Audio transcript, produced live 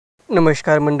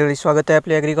नमस्कार मंडळी, स्वागत आहे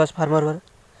आपल्या ॲग्रिकॉस फार्मरवर।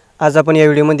 आज आपण या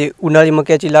व्हिडिओमध्ये उन्हाळी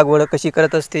मक्याची लागवड कशी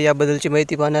करत असते याबद्दलची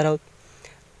माहिती पाहणार आहोत।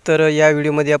 तर या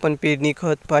व्हिडिओमध्ये आपण पेरणी,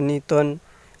 खत, पाणी, तण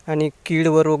आणि कीड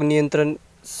व रोग नियंत्रण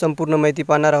संपूर्ण माहिती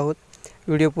पाहणार आहोत।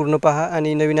 व्हिडिओ पूर्ण पहा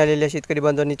आणि नवीन आलेल्या शेतकरी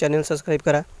बांधवांनी चॅनल सबस्क्राईब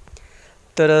करा।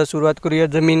 तर सुरुवात करूया।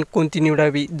 जमीन कोणती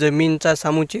निवडावी? जमीनचा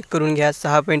सामू चेक करून घ्या।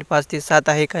 6.5 ते 7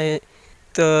 आहे काय?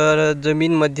 तर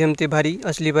जमीन मध्यम ते भारी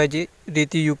असली पाहिजे।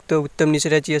 रेतीयुक्त उत्तम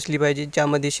निचऱ्याची असली पाहिजे,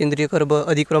 ज्यामध्ये सेंद्रिय कर्ब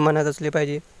अधिक प्रमाणात असले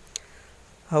पाहिजे।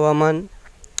 हवामान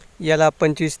याला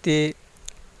 20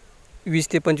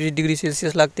 ते 25 डिग्री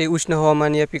सेल्सिअस लागते। उष्ण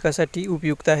हवामान या पिकासाठी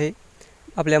उपयुक्त आहे।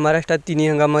 आपल्या महाराष्ट्रात तिन्ही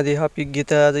हंगामामध्ये हा पीक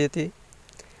घेता येते।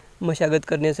 मशागत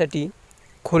करण्यासाठी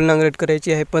खोल नांगरट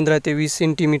करायची आहे 15 ते 20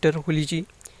 सेंटीमीटर खोलीची।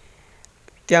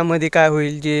 त्यामध्ये काय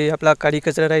होईल, जे आपला काळी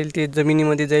कचरा राहील ते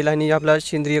जमिनीमध्ये जाईल आणि आपला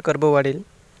सेंद्रिय कर्ब वाढेल।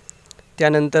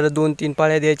 त्यानंतर 2-3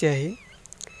 पाळ्या द्यायच्या आहे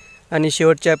आणि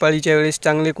शेवटच्या पाळीच्या वेळेस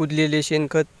चांगले कुजलेले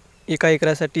शेणखत 1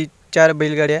 एकरासाठी 4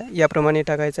 बैलगाड्या याप्रमाणे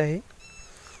टाकायचं आहे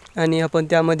आणि आपण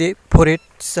त्यामध्ये फोरेट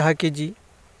 6 kg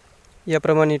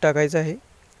याप्रमाणे टाकायचं आहे।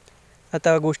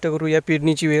 आता गोष्ट करूया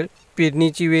पेरणीची वेळ।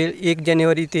 पेरणीची वेळ 1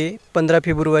 जानेवारी ते 15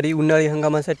 फेब्रुवारी उन्हाळी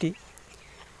हंगामासाठी।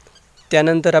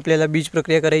 त्यानंतर आपल्याला बीज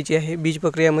प्रक्रिया करायची आहे। बीज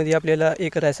प्रक्रियामध्ये आपल्याला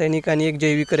एक रासायनिक आणि एक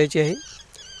जैविक करायची आहे।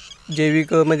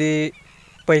 जैविकमध्ये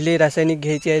पहिले रासायनिक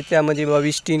घ्यायचे आहे, त्यामध्ये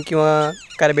बाविस्टिन किंवा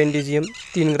कार्बेंडिझियम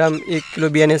 3 ग्राम 1 किलो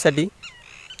बियाण्यासाठी।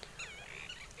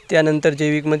 त्यानंतर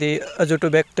जैविकमध्ये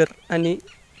azotobacter आणि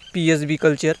PSB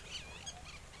कल्चर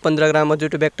 15 ग्राम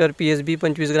azotobacter, PSB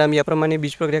 25 ग्राम याप्रमाणे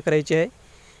बीज प्रक्रिया करायची आहे।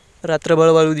 रात्रभर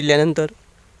वाळू दिल्यानंतर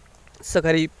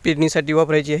सकाळी पेरणीसाठी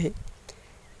वापरायची आहे।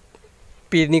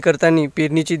 पेरणी करताना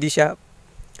पेरणीची दिशा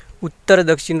उत्तर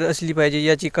दक्षिण असली पाहिजे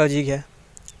याची काळजी घ्या।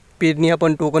 पेरणी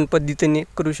आपण टोकन पद्धतीने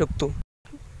करू शकतो।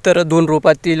 तर 2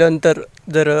 रोपातील अंतर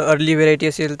जर अर्ली व्हेरायटी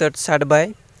असेल तर 60 बाय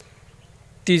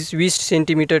 20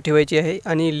 सेंटीमीटर ठेवायची आहे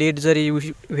आणि लेट जर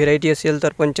व्हेरायटी असेल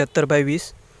तर 75 बाय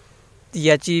 20।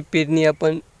 याची पेरणी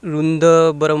आपण रुंद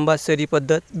बरंबा सरी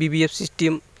पद्धत, BBF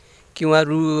सिस्टीम किंवा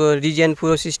रिजन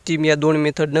फ्लो सिस्टीम या 2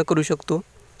 मेथडनं करू शकतो।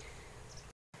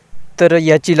 तर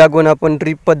याची लागवड आपण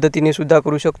ड्रीप पद्धतीने सुद्धा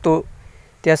करू शकतो।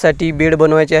 त्यासाठी बेड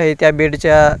बनवायचे आहे। त्या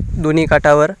बेडच्या दोन्ही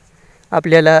काठावर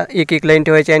आपल्याला एक लाईन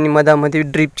ठेवायची आणि मधामध्ये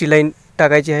ड्रीपची लाईन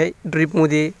टाकायची आहे।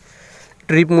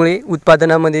 ड्रीपमुळे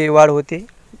उत्पादनामध्ये वाढ होते,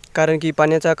 कारण की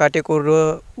पाण्याचा काटेकोर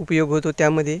उपयोग होतो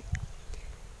त्यामध्ये।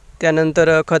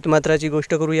 त्यानंतर खत मात्राची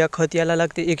गोष्ट करूया। खत याला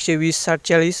लागते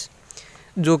 120-60-40,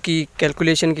 जो की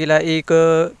कॅल्क्युलेशन केला एक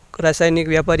रासायनिक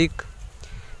व्यापारिक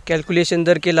कॅल्क्युलेशन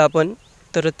जर केला आपण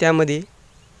तर त्यामध्ये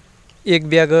 1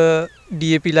 बॅग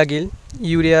DAP लागेल,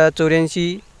 युरिया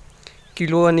 84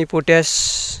 किलो आणि पोटॅश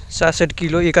 66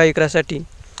 किलो 1 एकरासाठी।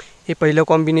 हे पहिलं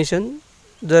कॉम्बिनेशन।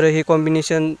 जर हे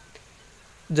कॉम्बिनेशन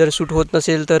जर सूट होत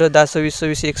नसेल तर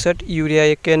 10-26-26-61, युरिया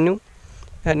 91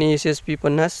 आणि SSP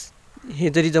 50। हे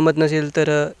जरी जमत नसेल तर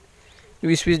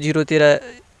 20-20-013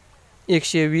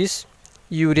 120,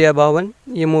 युरिया 52,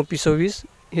 MOP 26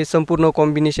 हे संपूर्ण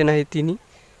कॉम्बिनेशन आहे तिन्ही।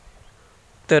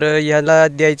 तर याला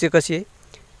द्यायचे कसे?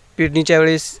 पेरणीच्या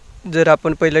वेळेस जर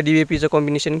आपण पहिलं DAPचं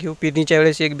कॉम्बिनेशन घेऊ। पेरणीच्या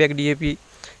वेळेस 1 बॅग DAP,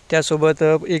 त्यासोबत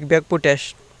 1 बॅग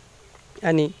पोटॅश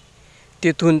आणि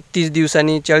तेथून 30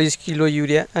 दिवसांनी 40 किलो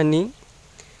युरिया आणि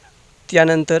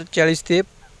त्यानंतर 40 ते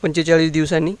 45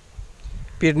 दिवसांनी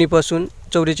पेरणीपासून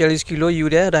 44 किलो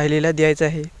युरिया राहिलेला द्यायचा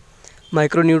आहे।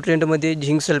 मायक्रोन्यूट्रिएंटमध्ये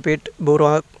zinc sulphate,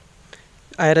 boron,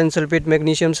 iron sulphate,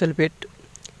 magnesium sulphate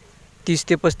 30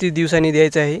 ते 35 दिवसांनी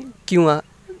द्यायचं आहे, किंवा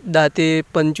 10 ते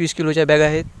 25 किलोच्या बॅग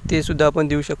आहेत ते सुद्धा आपण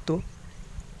देऊ शकतो।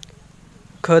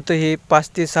 खत हे 5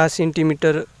 ते 6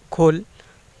 सेंटीमीटर खोल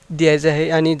द्यायचं आहे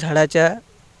आणि झाडाच्या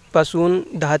पासून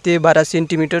 10 ते 12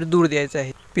 सेंटीमीटर दूर द्यायचं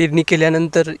आहे। पेरणी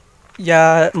केल्यानंतर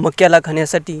या मक्याला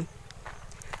खाण्यासाठी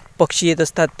पक्षी येत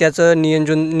असतात, त्याचं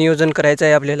नियोजन करायचं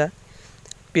आहे आपल्याला।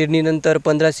 पेरणीनंतर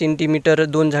 15 सेंटीमीटर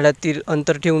 2 झाडातील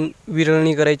अंतर ठेवून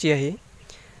विरळणी करायची आहे।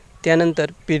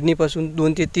 त्यानंतर पेरणीपासून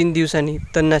 2 ते 3 दिवसांनी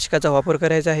तणनाशकाचा वापर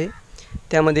करायचा आहे।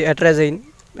 त्यामध्ये atrazine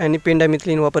आणि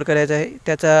pendamithaline वापर करायचा आहे।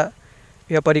 त्याचा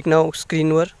व्यापारिक नाव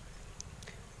स्क्रीनवर।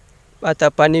 आता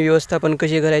पाणी व्यवस्थापन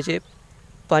कसे करायचे?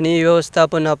 पाणी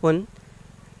व्यवस्थापन आपण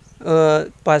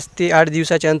 5 ते 8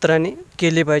 दिवसाच्या अंतराने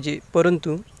केले पाहिजे,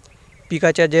 परंतु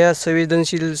पिकाच्या ज्या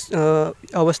संवेदनशील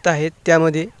अवस्था आहेत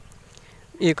त्यामध्ये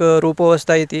एक रोप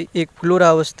अवस्था येते, एक फ्लोरा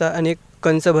अवस्था आणि एक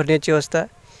कंच भरण्याची अवस्था।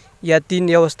 या 3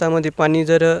 अवस्थामध्ये पाणी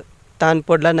जर ताण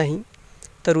पडला नाही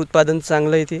तर उत्पादन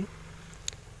चांगलं येते।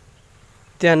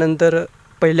 त्यानंतर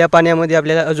पहिल्या पाण्यामध्ये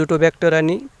आपल्याला azotobacter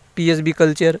आणि PSB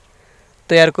कल्चर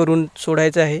तयार करून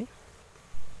सोडायचं आहे।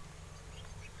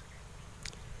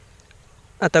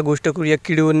 आता गोष्ट करूया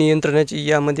कीड नियंत्रणाची।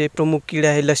 यामध्ये प्रमुख कीड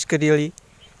आहे लष्करी अळी।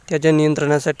 त्याच्या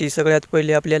नियंत्रणासाठी सगळ्यात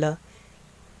पहिले आपल्याला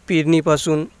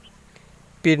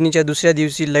पेरणीच्या दुसऱ्या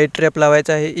दिवशी लाईट ट्रॅप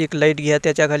लावायचा आहे। एक लाईट घ्या,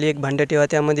 त्याच्या खाली एक भांडं ठेवा,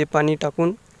 त्यामध्ये पाणी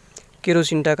टाकून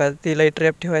केरोसिन टाका, ते लाईट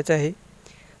ट्रॅप ठेवायचं आहे।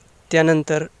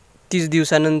 त्यानंतर 30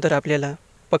 दिवसानंतर आपल्याला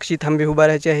पक्षी थांबे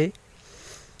उभारायचे आहे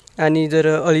आणि जर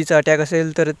अळीचा अटॅक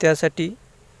असेल तर त्यासाठी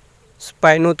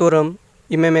स्पायनोथोरम,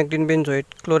 इमॅमॅक्टिन बेन्झोएट,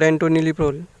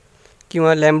 क्लोरॅन्टोनिलिप्रोल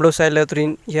किंवा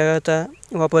लॅम्ब्डोसायलॅथ्रिन याचा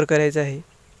वापर करायचा आहे।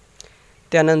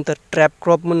 त्यानंतर ट्रॅप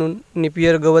क्रॉप म्हणून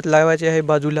नेपियर गवत लावायचे आहे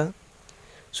बाजूला।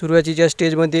 सुरुवातीच्या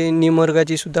स्टेजमध्ये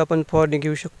निमर्गाची सुद्धा आपण फवारणी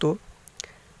घेऊ शकतो।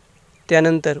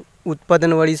 त्यानंतर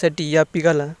उत्पादन वाढीसाठी या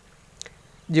पिकाला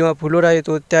जेव्हा फुलोरा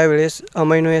येतो त्यावेळेस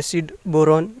अमायनो ॲसिड,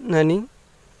 बोरॉन आणि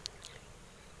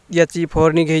याची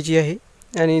फवारणी घ्यायची आहे।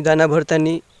 आणि दाना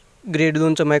भरताना ग्रेड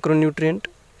 2चं मायक्रोन्यूट्रिएंट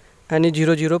आणि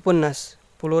 0050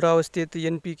 फुलोरा अवस्थेत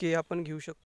NPK आपण घेऊ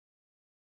शकतो।